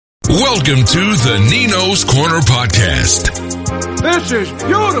Welcome to the Nino's Corner podcast. This is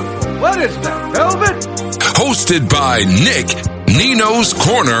beautiful. What is that, velvet? Hosted by Nick, Nino's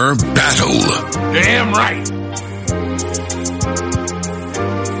Corner Battle. Damn right.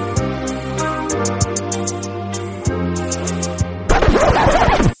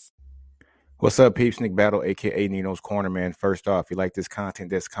 What's up, peeps? Nick Battle, a.k.a. Nino's Corner, man. First off, if you like this content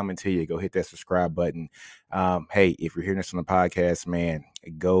that's coming to you, go hit that subscribe button. Hey, if you're hearing this on the podcast, man,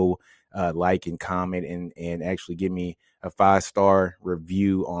 go like and comment and actually give me a 5-star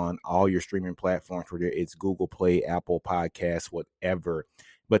review on all your streaming platforms, whether it's Google Play, Apple Podcasts, whatever.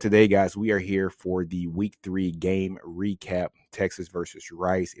 But today, guys, we are here for the Week 3 game recap, Texas versus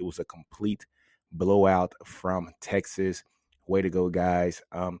Rice. It was a blowout from Texas. Way to go, guys.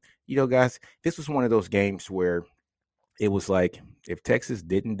 Guys, this was one of those games where it was like, if Texas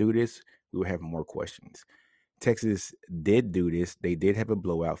didn't do this, we would have more questions. Texas did do this. They did have a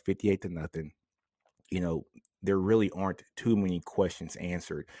blowout, 58-0. There really aren't too many questions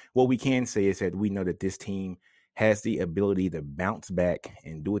answered. What we can say is that we know that this team has the ability to bounce back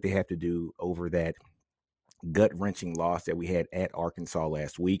and do what they have to do over that gut-wrenching loss that we had at Arkansas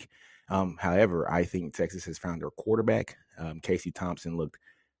last week. However, I think Texas has found their quarterback. Casey Thompson looked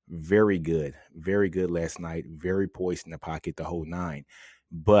very good last night, very poised in the pocket, the whole nine.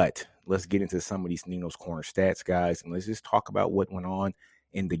 But let's get into some of these Nino's Corner stats, guys, and let's just talk about what went on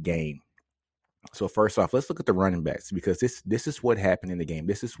in the game. So first off, let's look at the running backs, because this is what happened in the game.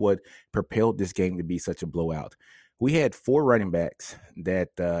 This is what propelled this game to be such a blowout. We had 4 running backs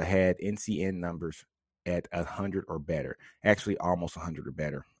that had NCN numbers at 100 or better, actually almost 100 or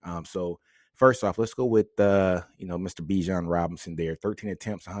better. So first off, let's go with Mr. Bijan Robinson there. 13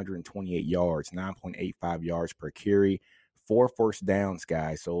 attempts, 128 yards, 9.85 yards per carry, 4 first downs,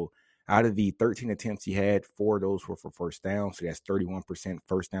 guys. So out of the 13 attempts he had, 4 of those were for first down. So that's 31%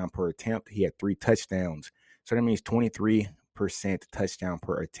 first down per attempt. He had 3 touchdowns. So that means 23% touchdown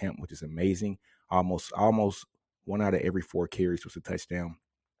per attempt, which is amazing. Almost 1 out of every 4 carries was a touchdown.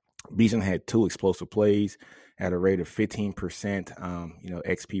 Bijan had 2 explosive plays at a rate of 15%,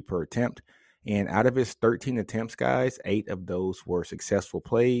 XP per attempt. And out of his 13 attempts, guys, 8 of those were successful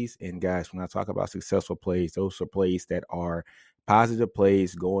plays. And guys, when I talk about successful plays, those are plays that are positive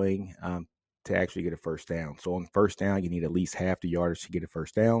plays going to actually get a first down. So on first down, you need at least half the yardage to get a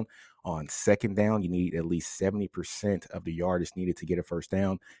first down. On second down, you need at least 70% of the yardage needed to get a first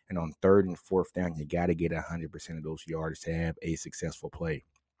down. And on third and fourth down, you got to get 100% of those yardage to have a successful play.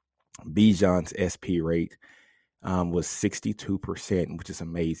 Bijan's SP rate was 62%, which is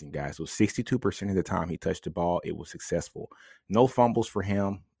amazing, guys. So 62% of the time he touched the ball, it was successful. No fumbles for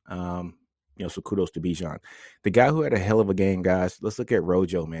him. So kudos to Bijan. The guy who had a hell of a game, guys, let's look at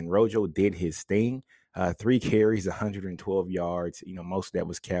Rojo, man. Rojo did his thing. 3 carries, 112 yards. Most of that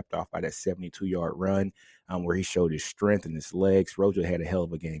was capped off by that 72-yard run where he showed his strength and his legs. Rojo had a hell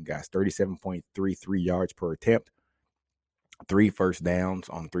of a game, guys. 37.33 yards per attempt. 3 first downs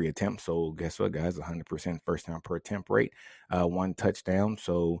on 3 attempts. So guess what, guys? 100% first down per attempt rate. 1 touchdown.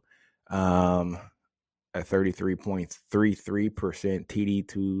 So a 33.33% TD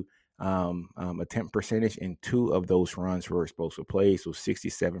to attempt percentage, and 2 of those runs were explosive plays. So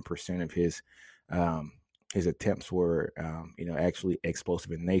 67% of his attempts were actually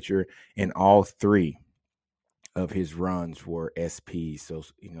explosive in nature, and all 3 of his runs were SP. So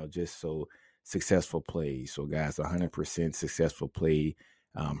successful plays. So guys, 100% successful play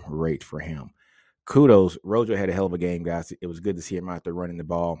rate for him. Kudos. Rojo had a hell of a game, guys. It was good to see him out there running the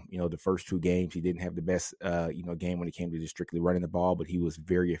ball. The first 2 games, he didn't have the best, game when it came to just strictly running the ball, but he was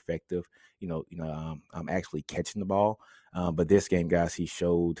very effective, actually catching the ball. But this game, guys, he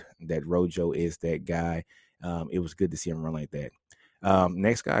showed that Rojo is that guy. It was good to see him run like that.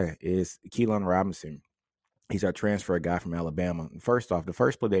 Next guy is Keelan Robinson. He's our transfer guy from Alabama. First off, the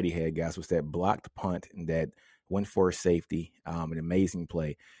first play that he had, guys, was that blocked punt that went for a safety, an amazing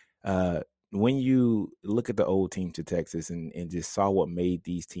play. When you look at the old teams to Texas and just saw what made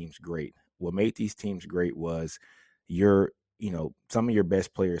these teams great, was some of your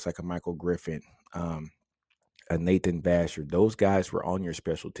best players like a Michael Griffin, a Nathan Vasher. Those guys were on your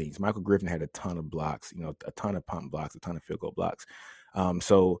special teams. Michael Griffin had a ton of blocks, a ton of punt blocks, a ton of field goal blocks.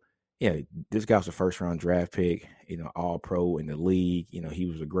 Yeah, this guy was a first-round draft pick, all-pro in the league. He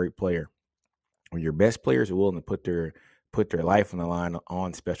was a great player. When your best players are willing to put their life on the line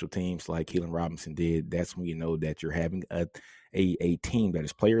on special teams like Keelan Robinson did, that's when you know that you're having a team that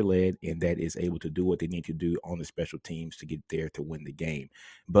is player led and that is able to do what they need to do on the special teams to get there to win the game.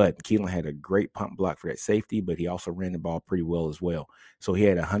 But Keelan had a great punt block for that safety, but he also ran the ball pretty well as well. So he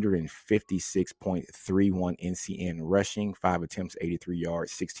had 156.31 NCN rushing, 5 attempts, 83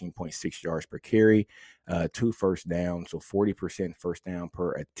 yards, 16.6 yards per carry, 2 first downs, so 40% first down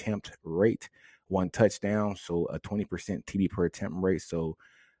per attempt rate, 1 touchdown, so a 20% TD per attempt rate. So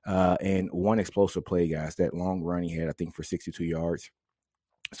and 1 explosive play, guys. That long run he had, I think, for 62 yards.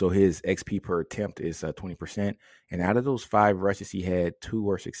 So his XP per attempt is 20%. And out of those 5 rushes he had, 2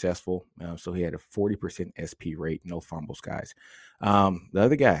 were successful. So he had a 40% SP rate, no fumbles, guys. The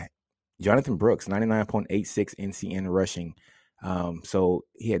other guy, Jonathan Brooks, 99.86 NCN rushing. So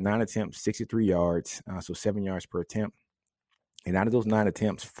he had 9 attempts, 63 yards, so 7 yards per attempt. And out of those 9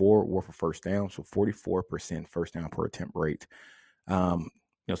 attempts, 4 were for first down, so 44% first down per attempt rate.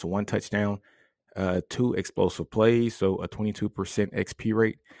 So 1 touchdown, 2 explosive plays, so a 22% XP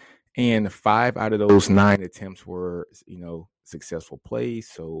rate, and 5 out of those 9 attempts were, successful plays,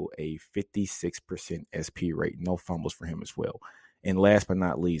 so a 56% SP rate, no fumbles for him as well. And last but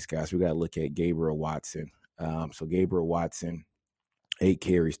not least, guys, we got to look at Gabriel Watson. So Gabriel Watson, 8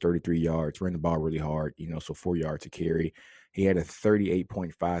 carries, 33 yards, ran the ball really hard, so 4 yards a carry. He had a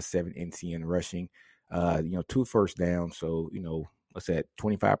 38.57 NCN rushing, 2 first downs, so, what's that,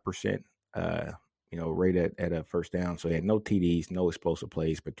 25%, rate at a first down. So he had no TDs, no explosive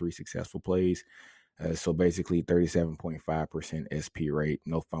plays, but 3 successful plays. So basically 37.5% SP rate,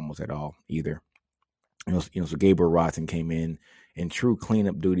 no fumbles at all either. So Gabriel Watson came in true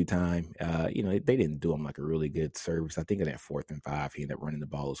cleanup duty time. They didn't do him like a really good service. I think in that 4th and 5, he ended up running the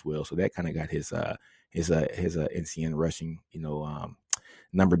ball as well. So that kind of got his NCN rushing,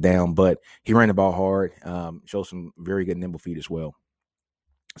 number down, but he ran the ball hard, showed some very good nimble feet as well.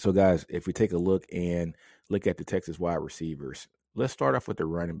 So guys, if we take a look at the Texas wide receivers, let's start off with the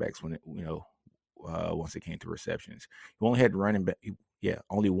running backs once it came to receptions. You only had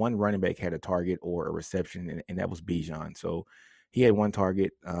only 1 running back had a target or a reception, and that was Bijan. So he had 1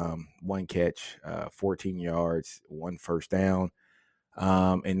 target, 1 catch, 14 yards, 1 first down,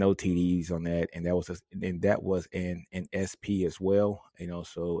 and no TDs on that. And that was an SP as well.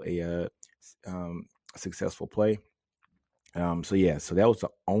 So a successful play. So that was the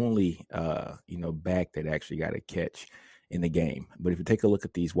only back that actually got a catch in the game. But if you take a look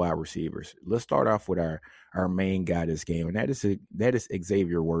at these wide receivers, let's start off with our main guy this game, and that is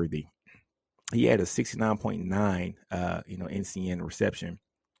Xavier Worthy. He had a 69.9 NCN reception.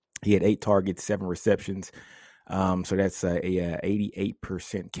 He had 8 targets, 7 receptions. So that's a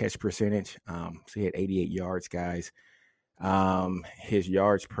 88% catch percentage. So he had 88 yards, guys. His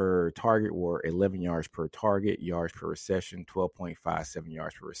yards per target were 11 yards per target, yards per reception, 12.57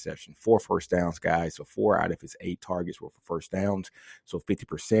 yards per reception, 4 first downs, guys. So 4 out of his 8 targets were for first downs, so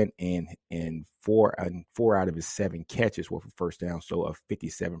 50%, and 4 out of his 7 catches were for first down, so a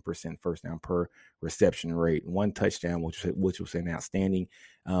 57% first down per reception rate. 1 touchdown, which was an outstanding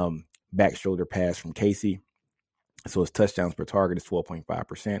back shoulder pass from Casey. So his touchdowns per target is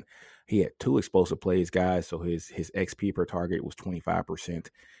 12.5%. He had 2 explosive plays, guys. So his XP per target was 25%.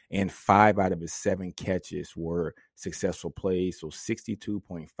 And 5 out of his 7 catches were successful plays. So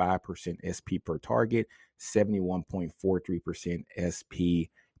 62.5% SP per target, 71.43% SP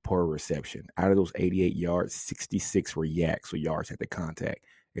per reception. Out of those 88 yards, 66 were YAC, so yards at the contact.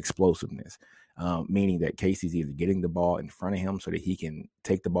 Explosiveness. Meaning that Casey's either getting the ball in front of him so that he can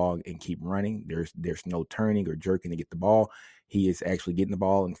take the ball and keep running. There's no turning or jerking to get the ball. He is actually getting the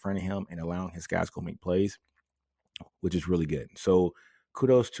ball in front of him and allowing his guys to go make plays, which is really good. So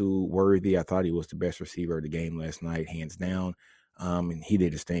kudos to Worthy. I thought he was the best receiver of the game last night, hands down. And he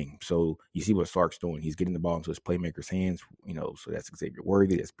did his thing. So you see what Sark's doing. He's getting the ball into his playmakers' hands. So that's Xavier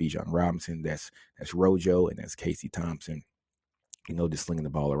Worthy, that's Bijan Robinson, that's Rojo, and that's Casey Thompson. Just slinging the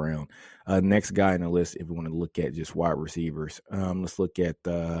ball around. Next guy on the list, if we want to look at just wide receivers, let's look at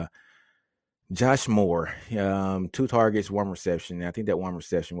Josh Moore. 2 targets, 1 reception. And I think that 1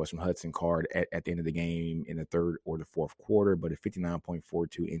 reception was from Hudson Card at the end of the game in the 3rd or the 4th quarter, but a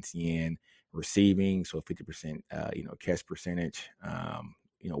 59.42 NCN receiving, so 50% catch percentage.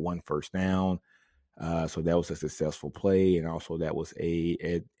 1 first down. So that was a successful play, and also that was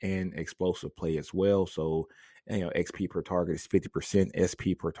an explosive play as well. So XP per target is 50%,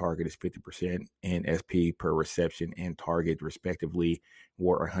 SP per target is 50%, and SP per reception and target respectively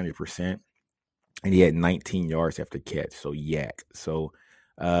were 100%. And he had 19 yards after catch, so YAC. So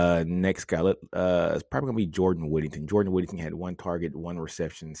next guy, it's probably gonna be Jordan Whittington. Jordan Whittington had 1 target, 1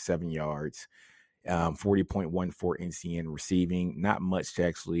 reception, 7 yards. 40.14 NCN receiving. Not much to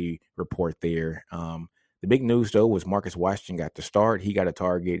actually report there. The big news, though, was Marcus Washington got the start. He got a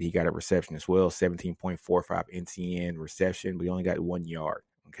target. He got a reception as well, 17.45 NCN reception, but he only got 1 yard.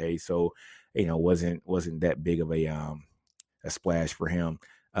 Okay, so, wasn't that big of a splash for him.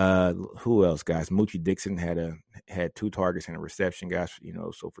 Who else, guys? Moochie Dixon had 2 targets and a reception, guys,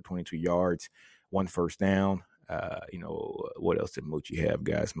 so for 22 yards, 1 first down. What else did Moochie have,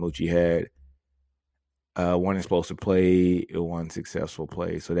 guys? Moochie had 1 explosive play, 1 successful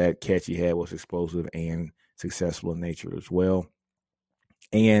play. So that catch he had was explosive and successful in nature as well.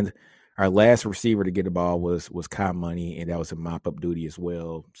 And our last receiver to get the ball was Kai Money, and that was a mop-up duty as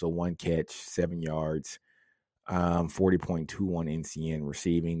well. So 1 catch, 7 yards, 40.21 NCN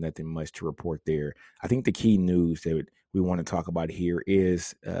receiving. Nothing much to report there. I think the key news that we want to talk about here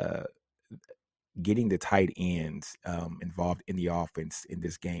is getting the tight ends involved in the offense in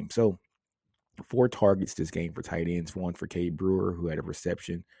this game. So 4 targets this game for tight ends. 1 for Cade Brewer, who had a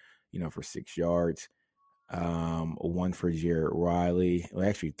reception, for 6 yards. 1 for Jarrett Wiley. Well,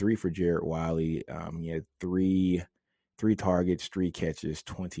 actually 3 for Jarrett Wiley. He had 3 targets, 3 catches,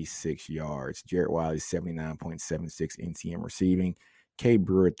 26 yards. Jarrett Wiley 79.76 NCM receiving. Cade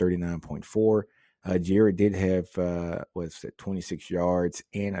Brewer 39.4. Jarrett did have 26 yards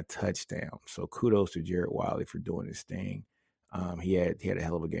and a touchdown. So kudos to Jarrett Wiley for doing his thing. He had a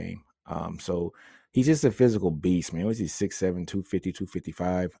hell of a game. So he's just a physical beast, man. Was he 6'7", 250,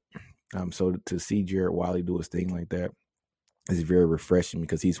 255? So to see Jarrett Wiley do his thing like that is very refreshing,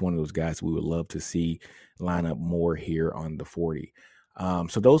 because he's one of those guys we would love to see line up more here on the 40.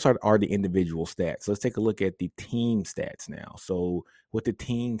 So those are the individual stats. Let's take a look at the team stats now. So with the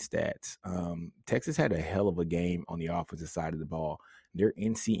team stats, Texas had a hell of a game on the offensive side of the ball. Their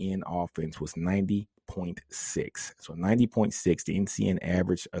NCN offense was 90.6. So 90.6, the NCN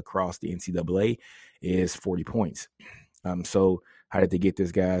average across the NCAA is 40 points. So how did they get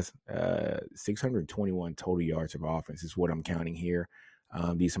this, guys? 621 total yards of offense is what I'm counting here.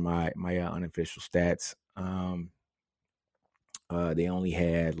 These are my unofficial stats. They only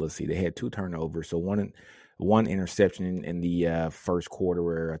had, they had 2 turnovers. So one interception in the first quarter,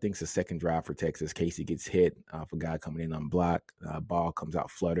 where I think it's the second drive for Texas. Casey gets hit off a guy coming in on block. Ball comes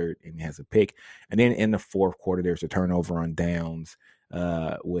out fluttered and has a pick. And then in the fourth quarter, there's a turnover on downs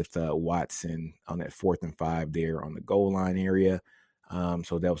with Watson on that 4th and 5 there on the goal line area.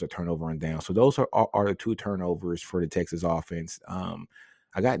 So that was a turnover on down. So those are the 2 turnovers for the Texas offense.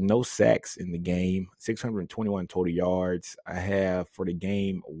 I got no sacks in the game, 621 total yards. I have for the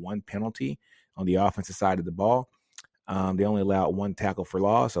game 1 penalty on the offensive side of the ball. They only allowed 1 tackle for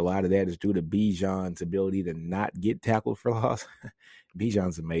loss. A lot of that is due to Bijan's ability to not get tackled for loss.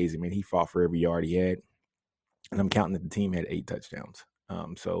 Bijan's amazing, man. He fought for every yard he had. And I'm counting that the team had 8 touchdowns.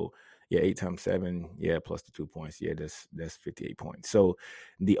 So 8 times 7, plus the 2 points. That's 58 points. So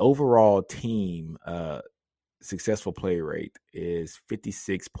the overall team successful play rate is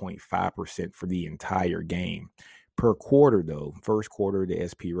 56.5% for the entire game. Per quarter, though, first quarter, the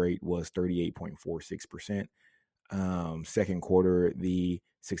SP rate was 38.46%. Second quarter, the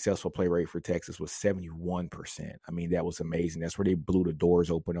successful play rate for Texas was 71%. I mean, that was amazing. That's where they blew the doors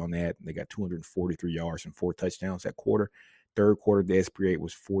open on that. They got 243 yards and 4 touchdowns that quarter. Third quarter, the SP rate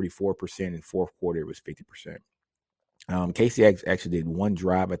was 44%, and fourth quarter, it was 50%. Casey actually did 1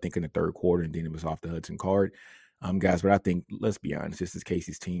 drive, I think, in the third quarter, and then it was off the Hudson Card. Guys, but I think, let's be honest, this is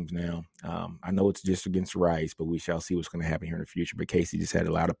Casey's teams now. I know it's just against Rice, but we shall see what's going to happen here in the future. But Casey just had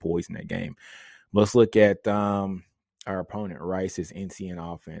a lot of poise in that game. Let's look at our opponent, Rice's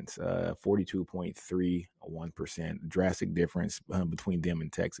NCN offense, 42.31%. Drastic difference between them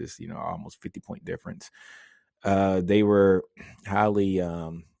and Texas, almost 50-point difference. They were highly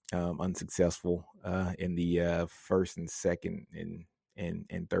unsuccessful in the first and second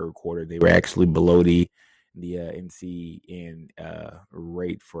and third quarter. They were actually below the NCN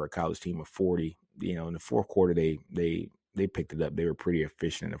rate for a college team of 40. In the fourth quarter, they picked it up. They were pretty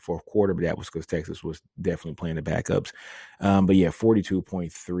efficient in the fourth quarter, but that was because Texas was definitely playing the backups. But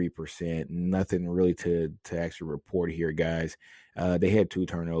 42.3%. Nothing really to actually report here, guys. They had 2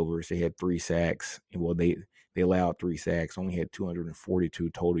 turnovers. They had 3 sacks. Well, they allowed 3 sacks, only had 242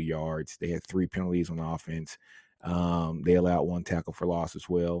 total yards. They had 3 penalties on offense. They allowed 1 tackle for loss as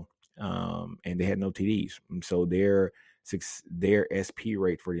well. And they had no TDs. And so their SP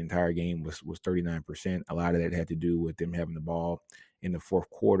rate for the entire game was 39%. A lot of that had to do with them having the ball in the fourth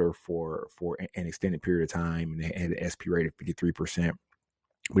quarter for an extended period of time, and they had an SP rate of 53%.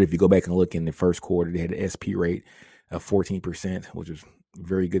 But if you go back and look in the first quarter, they had an SP rate of 14%, which was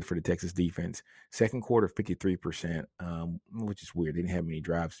very good for the Texas defense. Second quarter, 53%, which is weird. They didn't have many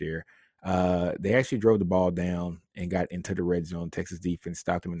drives there. They actually drove the ball down and got into the red zone. Texas defense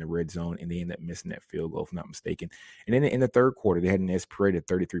stopped them in the red zone, and they ended up missing that field goal, if I'm not mistaken. And then in the third quarter, they had an SP rate of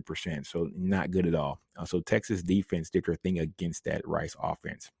 33%, so not good at all. So Texas defense did their thing against that Rice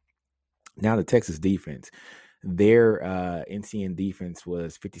offense. Now the Texas defense, their NCN defense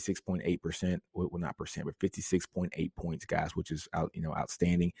was 56.8%, well, not percent, but 56.8 points, guys, which is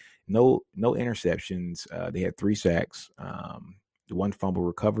outstanding. No interceptions. They had 3 sacks, 1 fumble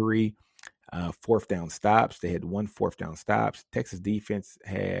recovery, 4th down stops. They had 1 4th down stops. Texas defense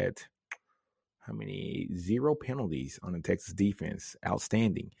had how many? 0 penalties on the Texas defense.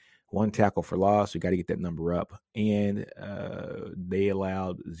 Outstanding. 1 tackle for loss. We got to get that number up. And they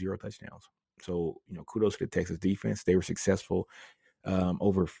allowed 0 touchdowns. So, kudos to the Texas defense. They were successful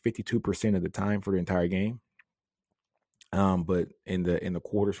over 52% of the time for the entire game. But in the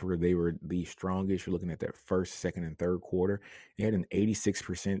quarters where they were the strongest, you're looking at that first, second, and third quarter. They had an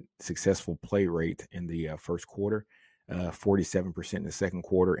 86% successful play rate in the first quarter, 47% in the second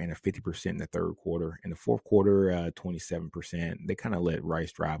quarter, and a 50% in the third quarter. In the fourth quarter, 27%. They kind of let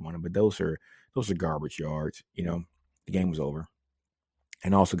Rice drive on them, but those are garbage yards. The game was over.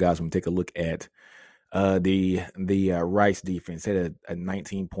 And also, guys, when we take a look at the Rice defense, they had a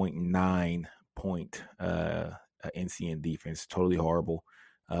 19.9 point NCN defense, totally horrible.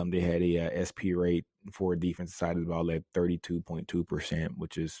 They had a SP rate for a defensive side of the ball at 32.2%,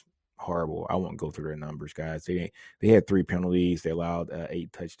 which is horrible. I won't go through their numbers, guys. They had 3 penalties. They allowed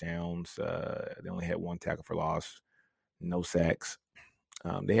 8 touchdowns. They only had 1 tackle for loss, no sacks.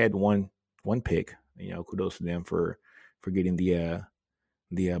 They had one pick. Kudos to them for getting the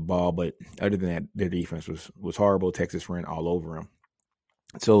ball, but other than that, their defense was horrible. Texas ran all over them.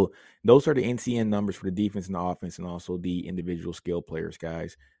 So those are the NCN numbers for the defense and the offense, and also the individual skill players,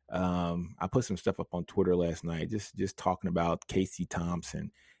 guys. I put some stuff up on Twitter last night, just talking about Casey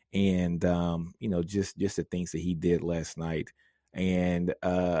Thompson and just the things that he did last night. And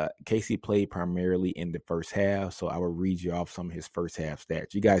Casey played primarily in the first half, so I will read you off some of his first half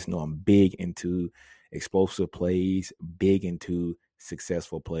stats. You guys know I'm big into explosive plays, big into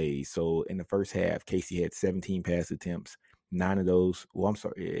successful plays. So in the first half, Casey had 17 pass attempts. 9 of those,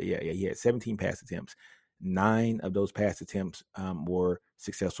 he had 17 pass attempts. 9 of those pass attempts were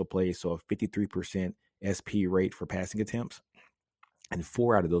successful plays, so a 53% SP rate for passing attempts. And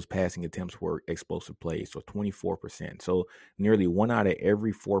 4 out of those passing attempts were explosive plays, so 24%. So nearly 1 out of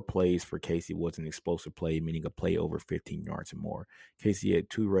every 4 plays for Casey was an explosive play, meaning a play over 15 yards or more. Casey had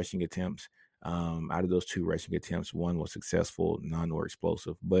 2 rushing attempts. Out of those 2 rushing attempts, 1 was successful, none were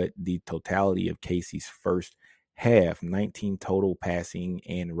explosive. But the totality of Casey's first half, 19 total passing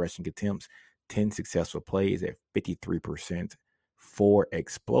and rushing attempts, 10 successful plays at 53%, 4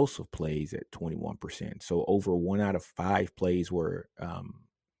 explosive plays at 21%. So over 1 out of 5 plays were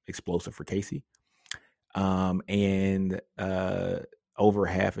explosive for Casey. And over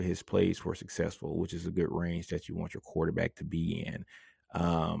half of his plays were successful, which is a good range that you want your quarterback to be in.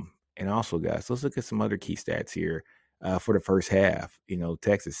 And also, guys, let's look at some other key stats here. For the first half,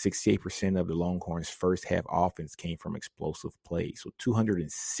 Texas, 68% of the Longhorns' first half offense came from explosive plays. So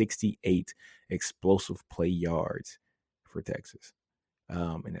 268 explosive play yards for Texas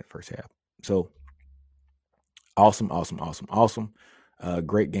in that first half. So awesome.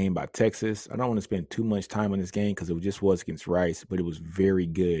 Great game by Texas. I don't want to spend too much time on this game because it just was against Rice, but it was very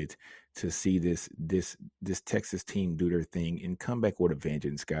good to see this Texas team do their thing and come back with a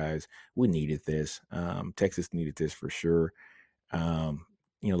vengeance, guys. We needed this. Texas needed this for sure.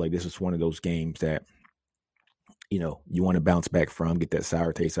 This was one of those games that, you want to bounce back from, get that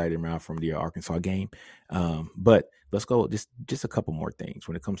sour taste out of your mouth from the Arkansas game. But let's go just a couple more things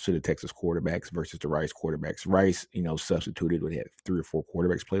when it comes to the Texas quarterbacks versus the Rice quarterbacks. Rice, substituted. We had 3 or 4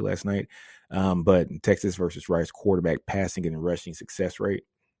 quarterbacks play last night. But Texas versus Rice quarterback passing and rushing success rate.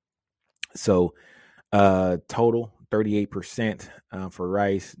 So total 38% for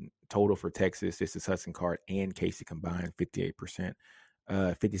Rice. Total for Texas, this is Hudson Card and Casey combined, 58%.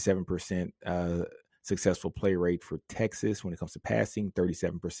 57% successful play rate for Texas when it comes to passing,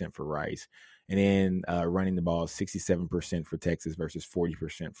 37% for Rice. And then running the ball, 67% for Texas versus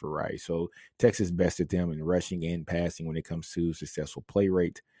 40% for Rice. So Texas bested them in rushing and passing when it comes to successful play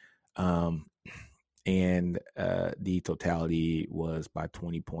rate. And the totality was by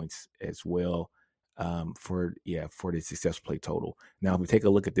 20 points as well for the successful play total. Now, if we take a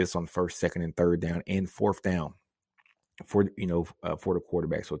look at this on first, second, and third down and fourth down for the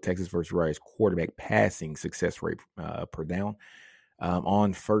quarterback. So Texas versus Rice quarterback passing success rate per down.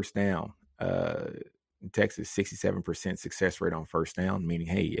 On first down, Texas 67% success rate on first down, meaning,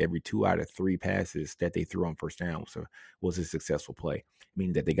 hey, every 2 out of 3 passes that they threw on first down was a successful play,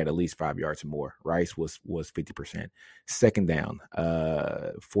 meaning that they got at least 5 yards or more. Rice was 50%. Second down,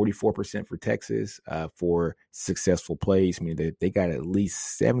 44% for Texas for successful plays, meaning that they got at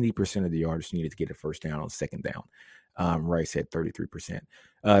least 70% of the yards needed to get a first down on second down. Rice at 33%.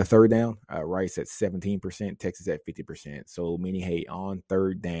 Third down, Rice at 17%, Texas at 50%. So meaning, hey, on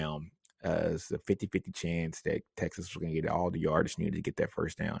third down, it's a 50-50 chance that Texas was going to get all the yardage needed to get that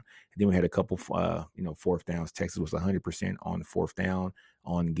first down. And then we had a couple, fourth downs. Texas was 100% on the fourth down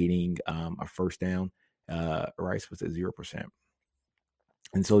on getting a first down. Rice was at 0%.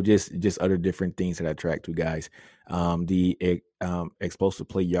 And so just other different things that I tracked to, guys. The explosive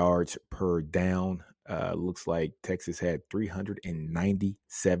play yards per down looks like Texas had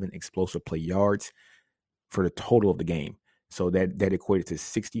 397 explosive play yards for the total of the game. So that equated to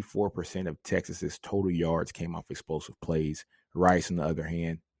 64% of Texas's total yards came off explosive plays. Rice, on the other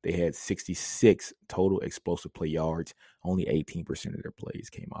hand, they had 66 total explosive play yards. Only 18% of their plays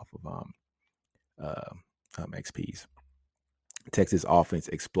came off of XPs. Texas offense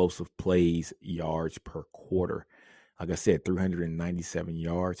explosive plays yards per quarter. Like I said, 397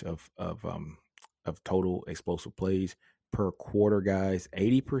 yards of total explosive plays per quarter, guys.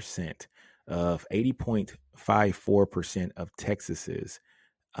 80.54% of Texas's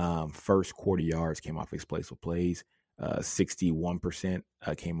first quarter yards came off explosive plays. 61%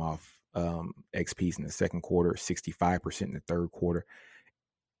 came off XPs in the second quarter, 65% in the third quarter.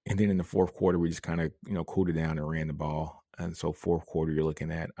 And then in the fourth quarter, we just kind of, cooled it down and ran the ball. And so fourth quarter, you're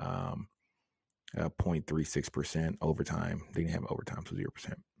looking at 0.36% overtime. They didn't have overtime, so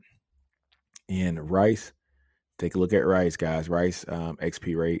 0%. And Rice, take a look at Rice, guys. Rice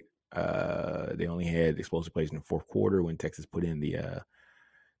XP rate. They only had explosive plays in the fourth quarter when Texas put in the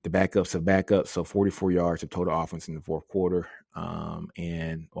backups of backups. So 44 yards of total offense in the fourth quarter,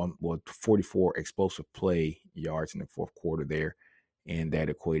 and 44 explosive play yards in the fourth quarter there, and that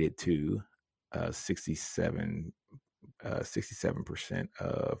equated to 67%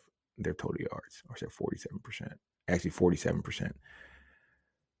 of their total yards, or say 47%. Actually, 47%.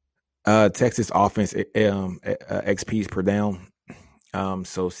 Texas offense XPs per down.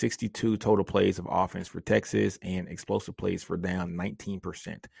 So 62 total plays of offense for Texas, and explosive plays for down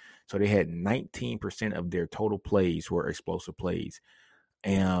 19%. So they had 19% of their total plays were explosive plays.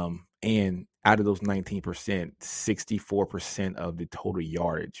 And out of those 19%, 64% of the total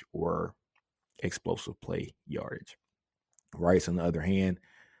yardage were explosive play yardage. Rice, on the other hand,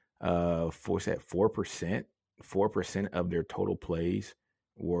 4% of their total plays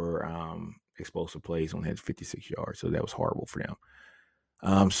were explosive plays, only had 56 yards. So that was horrible for them.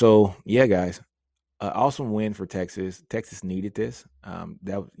 So yeah, guys, awesome win for Texas. Texas needed this.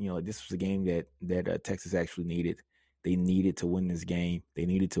 This was a game that Texas actually needed. They needed to win this game. They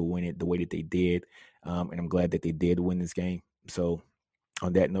needed to win it the way that they did. And I'm glad that they did win this game. So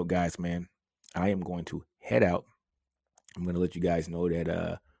on that note, guys, man, I am going to head out. I'm going to let you guys know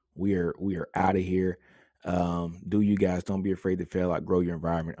that we are out of here. Do you guys, don't be afraid to fail, outgrow your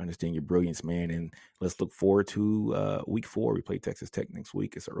environment, understand your brilliance, man. And let's look forward to week 4. We play Texas Tech next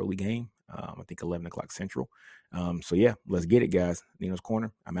week. It's an early game. I think 11 o'clock Central. So yeah, let's get it, guys. Nino's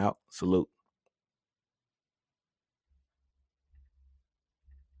Corner. I'm out. Salute.